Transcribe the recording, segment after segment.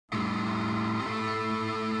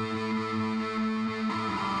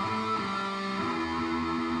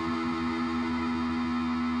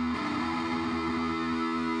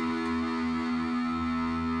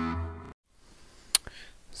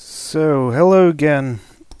So, hello again.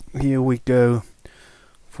 Here we go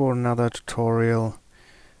for another tutorial.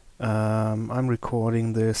 I'm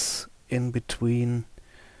recording this in between,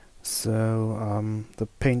 so the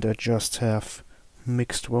paint I just have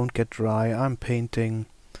mixed won't get dry. I'm painting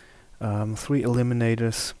 3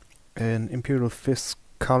 eliminators in Imperial Fist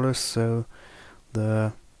colors, so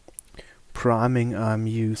the priming I'm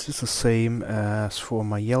used is the same as for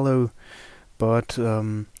my yellow, but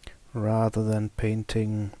rather than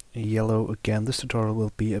painting yellow again, this tutorial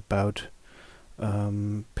will be about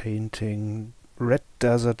painting red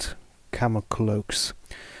desert camo cloaks.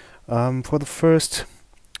 For the first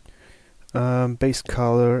base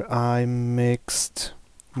color I mixed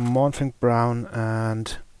Mornfink brown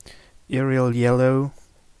and Aerial yellow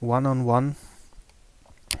 1-on-1,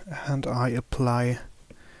 and I apply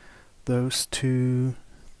those two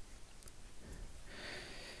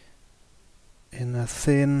in a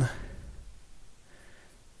thin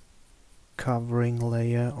covering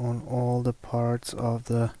layer on all the parts of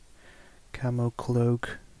the camo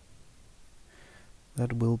cloak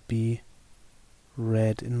that will be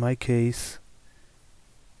red. In my case,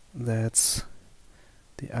 that's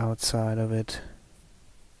the outside of it.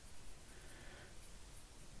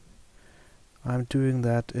 I'm doing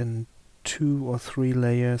that in 2 or 3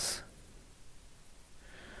 layers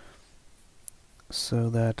so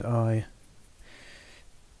that I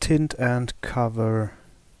tint and cover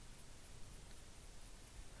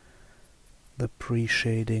the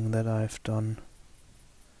pre-shading that I've done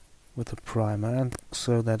with the primer, and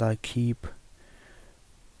so that I keep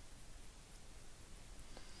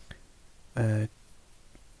a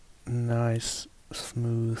nice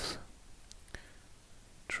smooth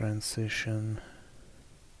transition.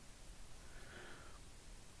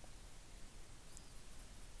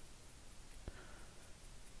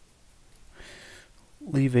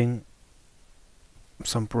 Leaving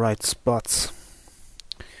some bright spots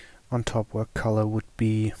on top where color would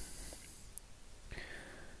be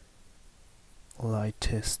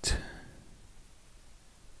lightest.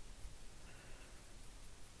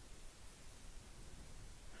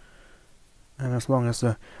 And as long as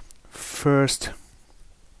the first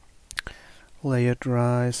layer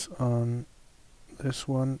dries on this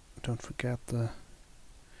one, don't forget the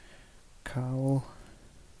cowl.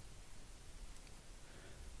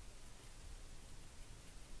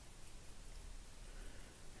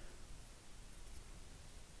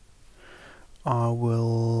 I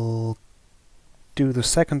will do the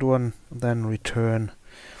second one, then return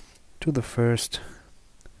to the first,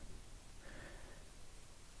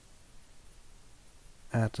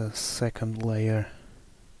 add a second layer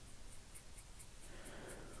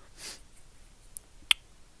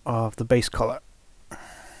of the base color.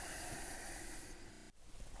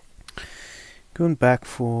 Going back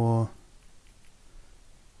for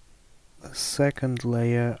the second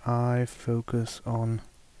layer, I focus on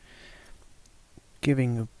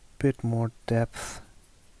giving a bit more depth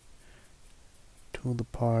to the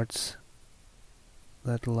parts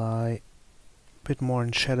that lie a bit more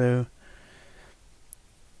in shadow,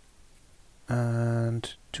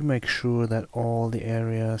 and to make sure that all the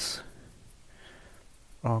areas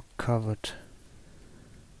are covered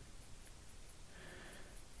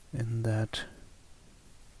in that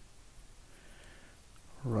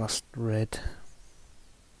rust red.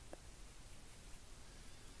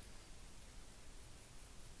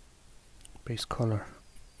 Base color.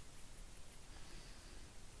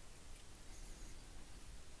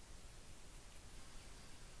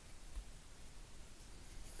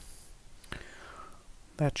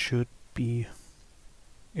 That should be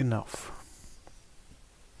enough.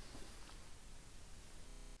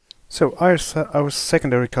 So our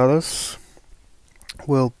secondary colors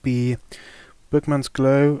will be Bookman's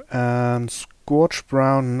Glow and Scorch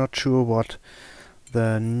Brown. Not sure what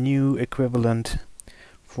the new equivalent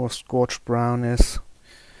for Scorch Brown is.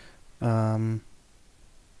 You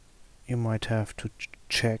might have to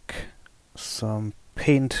check some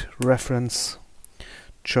paint reference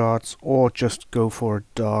charts, or just go for a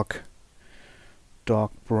dark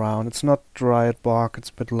brown. It's not dried bark,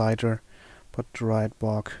 it's a bit lighter, but dried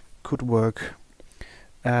bark could work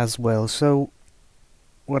as well. So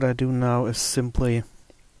what I do now is simply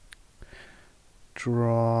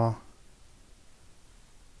draw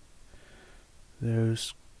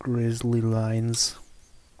those grizzly lines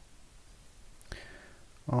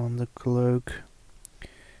on the cloak,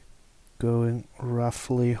 going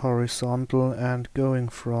roughly horizontal and going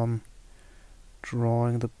from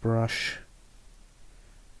drawing the brush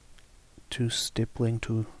to stippling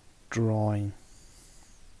to drawing.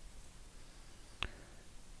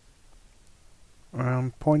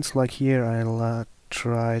 Points like here I'll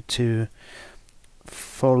try to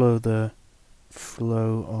follow the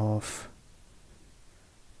flow of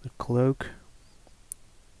the cloak.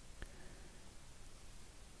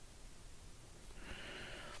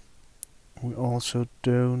 We also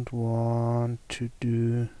don't want to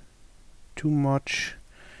do too much,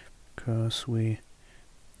 because we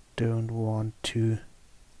don't want to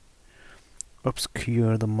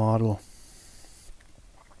obscure the model.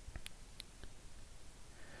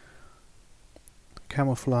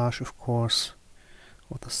 Camouflage, of course,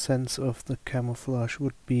 or the sense of the camouflage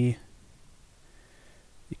would be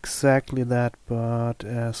exactly that, but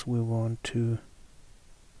as we want to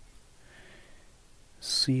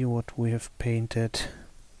see what we have painted,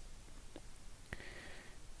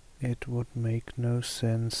 it would make no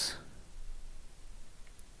sense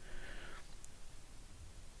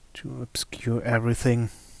to obscure everything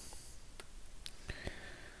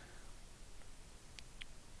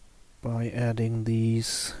by adding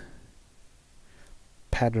these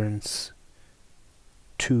patterns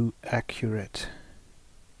too accurate.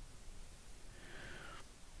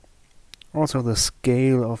 Also, the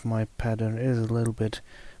scale of my pattern is a little bit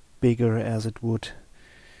bigger, as it would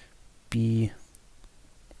be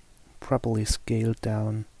properly scaled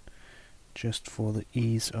down just for the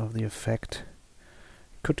ease of the effect.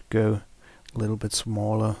 Could go a little bit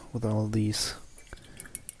smaller with all these.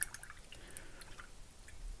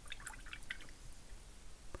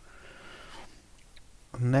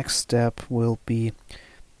 Next step will be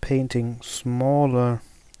painting smaller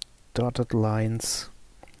dotted lines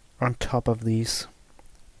on top of these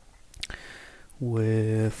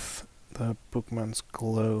with the Bookman's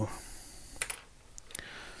Glow.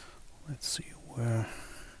 Let's see where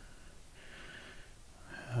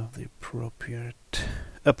I have the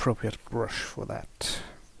appropriate brush for that.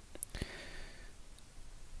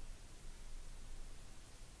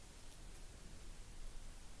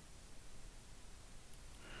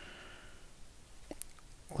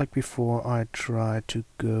 Like before, I try to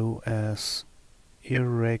go as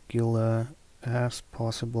irregular as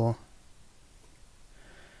possible.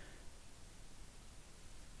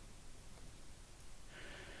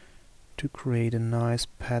 To create a nice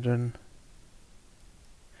pattern.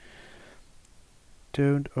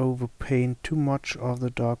 Don't overpaint too much of the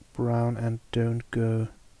dark brown and don't go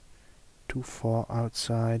too far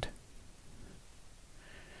outside.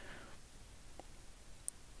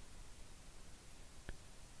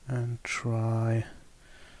 And try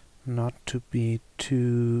not to be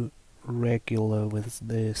too regular with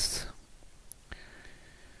this.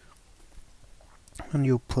 When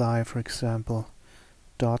you apply, for example,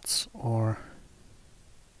 dots or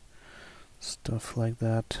stuff like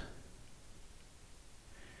that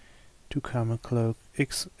to camo cloak,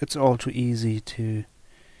 it's all too easy to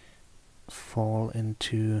fall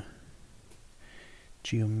into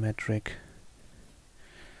geometric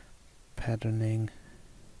patterning.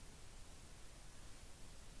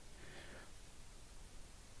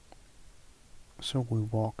 So we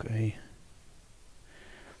walk a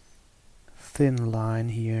thin line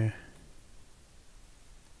here.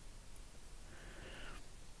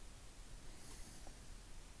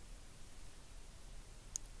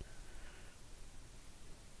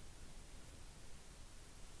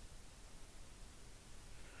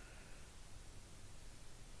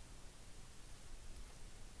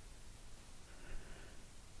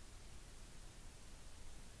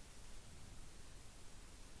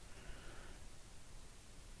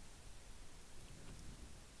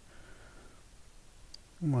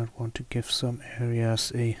 You might want to give some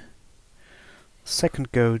areas a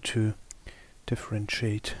second go to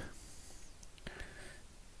differentiate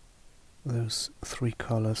those three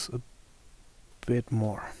colors a bit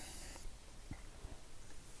more.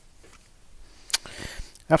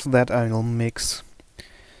 After that, I will mix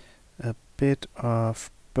a bit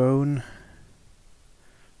of bone,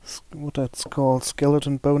 what that's called,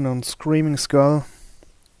 skeleton bone on Screaming Skull,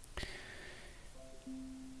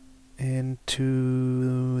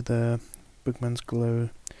 into the Bookman's Glow,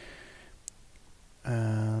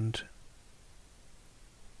 and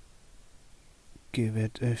give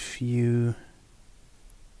it a few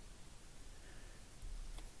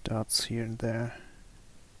dots here and there.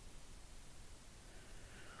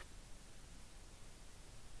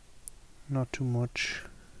 Not too much.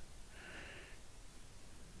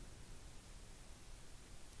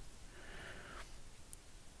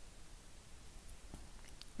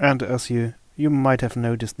 And as you might have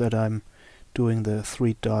noticed that I'm doing the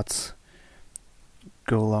 3 dots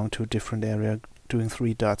go along to a different area, doing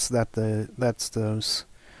 3 dots, that's those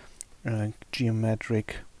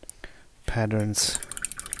geometric patterns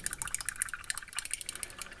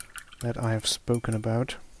that I have spoken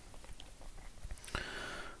about.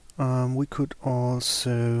 We could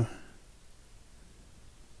also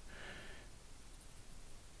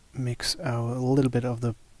mix a little bit of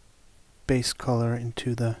the base color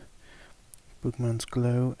into the Bookman's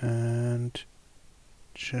Glow and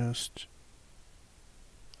just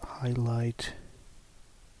highlight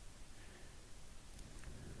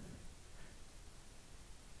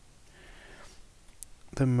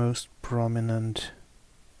the most prominent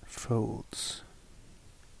folds.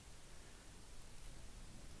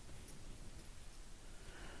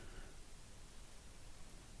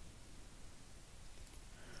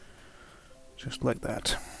 Just like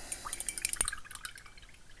that.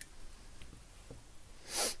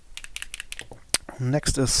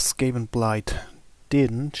 Next is Skaven Blight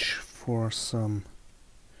Dinge for some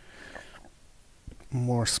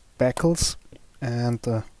more speckles and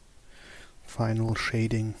the final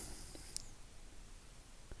shading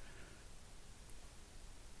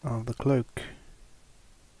of the cloak.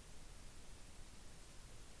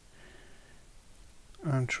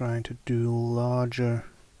 I'm trying to do larger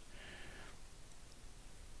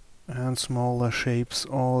and smaller shapes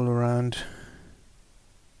all around,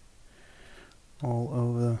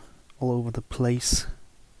 all over the place,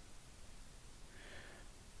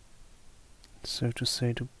 so to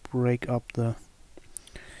say, to break up the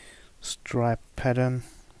stripe pattern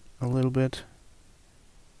a little bit.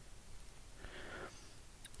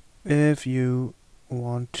 If you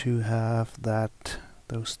want to have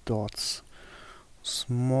those dots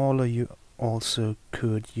smaller, you also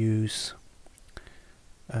could use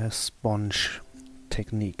a sponge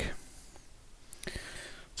technique.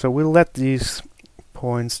 So we'll let these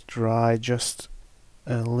points dry just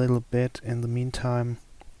a little bit. In the meantime,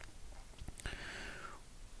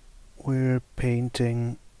 we're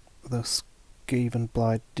painting the Skaven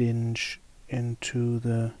Blight Dinge into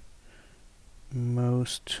the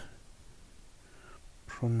most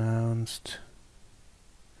pronounced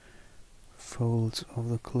folds of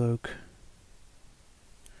the cloak.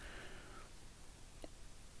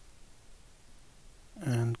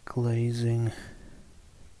 And glazing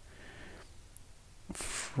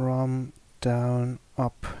from down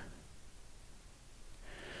up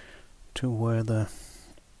to where the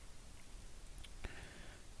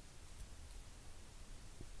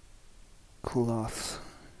cloth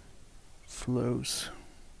flows.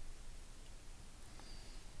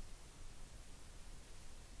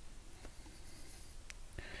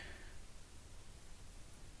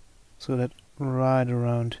 So that right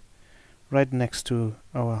next to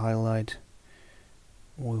our highlight,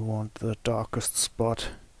 we want the darkest spot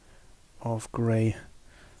of grey.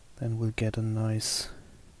 Then we'll get a nice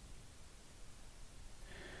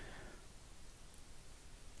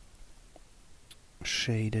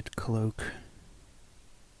shaded cloak.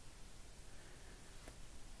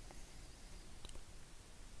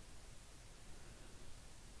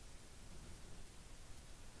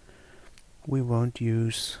 We won't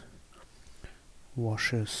use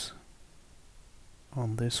washes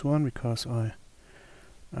on this one because I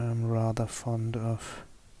am rather fond of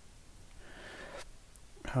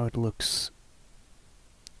how it looks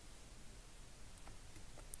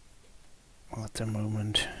at the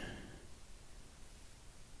moment.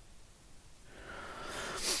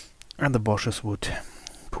 And the washes would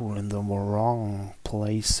pull in the wrong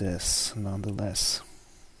places nonetheless.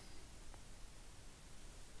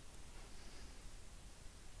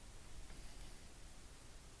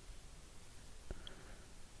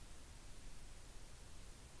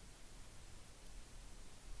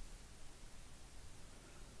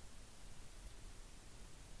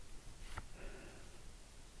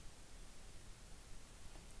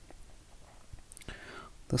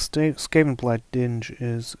 The Skaven Blight Dinge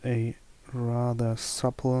is a rather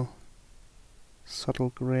subtle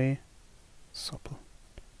grey.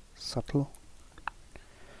 Subtle.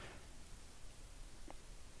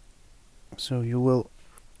 So you will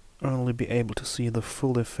only be able to see the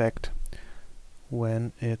full effect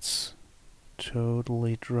when it's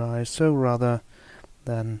totally dry. So rather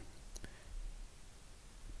than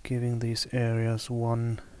giving these areas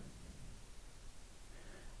one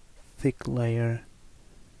thick layer,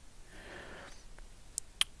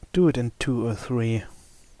 do it in 2 or 3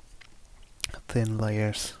 thin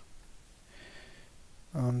layers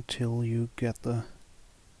until you get the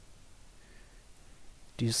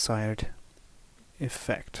desired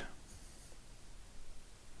effect.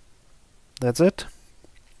 That's it.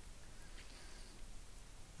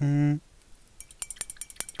 We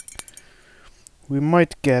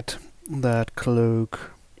might get that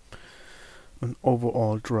cloak an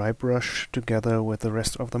overall dry brush together with the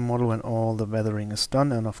rest of the model when all the weathering is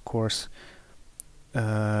done, and of course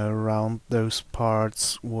around those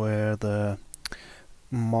parts where the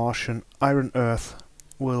Martian iron earth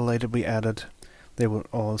will later be added, there will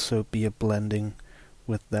also be a blending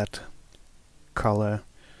with that color,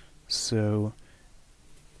 so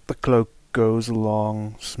the cloak goes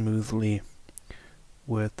along smoothly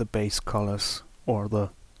with the base colors, or the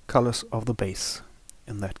colors of the base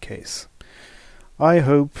in that case. I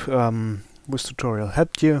hope this tutorial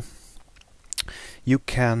helped you. You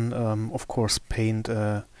can of course paint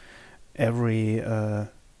you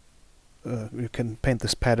can paint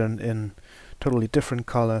this pattern in totally different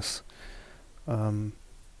colors.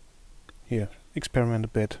 Here, experiment a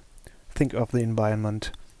bit, think of the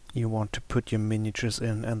environment you want to put your miniatures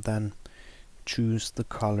in, and then choose the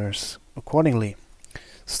colors accordingly.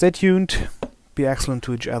 Stay tuned, be excellent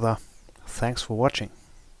to each other. Thanks for watching.